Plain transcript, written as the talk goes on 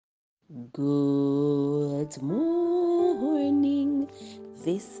Good morning.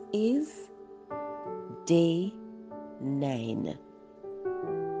 This is day 9.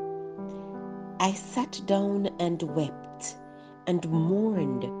 I sat down and wept and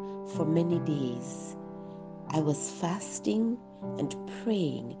mourned for many days. I was fasting and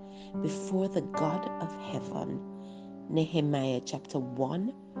praying before the God of heaven. Nehemiah chapter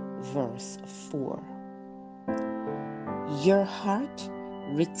 1 verse 4. Your Heart,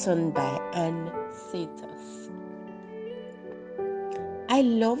 written by Anne Satas. I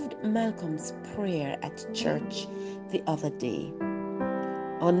loved Malcolm's prayer at church the other day.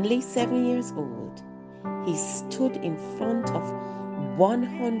 Only 7 years old, he stood in front of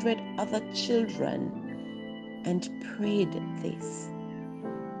 100 other children and prayed this: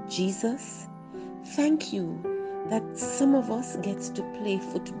 Jesus, thank you that some of us get to play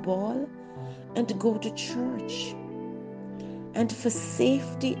football and go to church, and for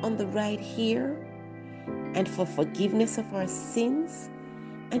safety on the ride here, and for forgiveness of our sins,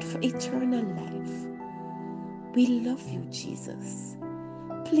 and for eternal life. We love you, Jesus.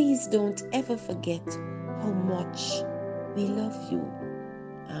 Please don't ever forget how much we love you.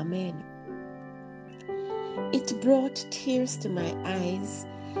 Amen. It brought tears to my eyes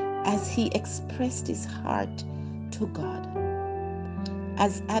as he expressed his heart to God.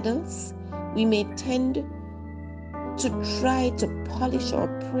 As adults, we may tend to try to polish our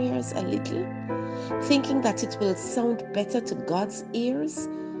prayers a little, thinking that it will sound better to God's ears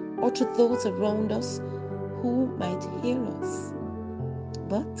or to those around us who might hear us.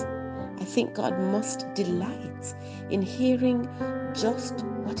 But I think God must delight in hearing just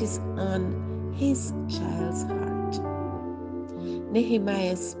what is on his child's heart.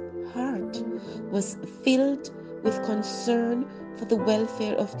 Nehemiah's heart was filled with concern for the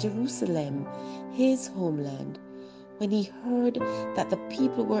welfare of Jerusalem, his homeland, when he heard that the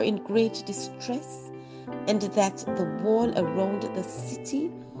people were in great distress and that the wall around the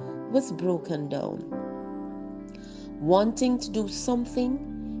city was broken down. Wanting to do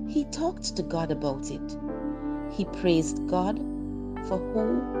something, he talked to God about it. He praised God for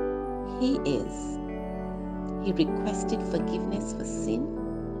who he is. He requested forgiveness for sin.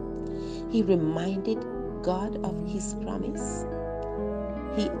 He reminded God of his promise.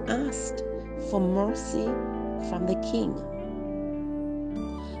 He asked for mercy from the king.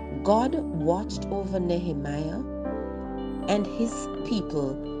 God watched over Nehemiah and his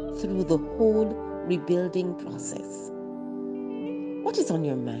people through the whole rebuilding process. What is on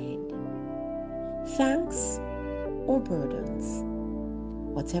your mind? Thanks or burdens?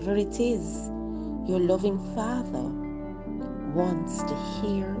 Whatever it is, your loving Father wants to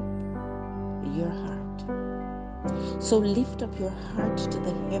hear your heart. So lift up your heart to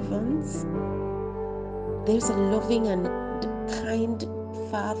the heavens. There's a loving and kind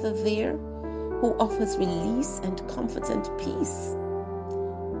Father there who offers release and comfort and peace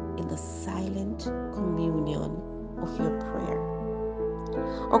in the silent communion of your prayer.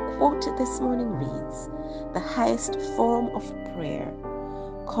 Our quote this morning reads, "The highest form of prayer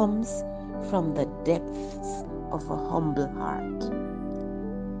comes from the depths of a humble heart."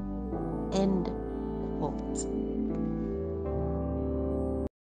 End quote.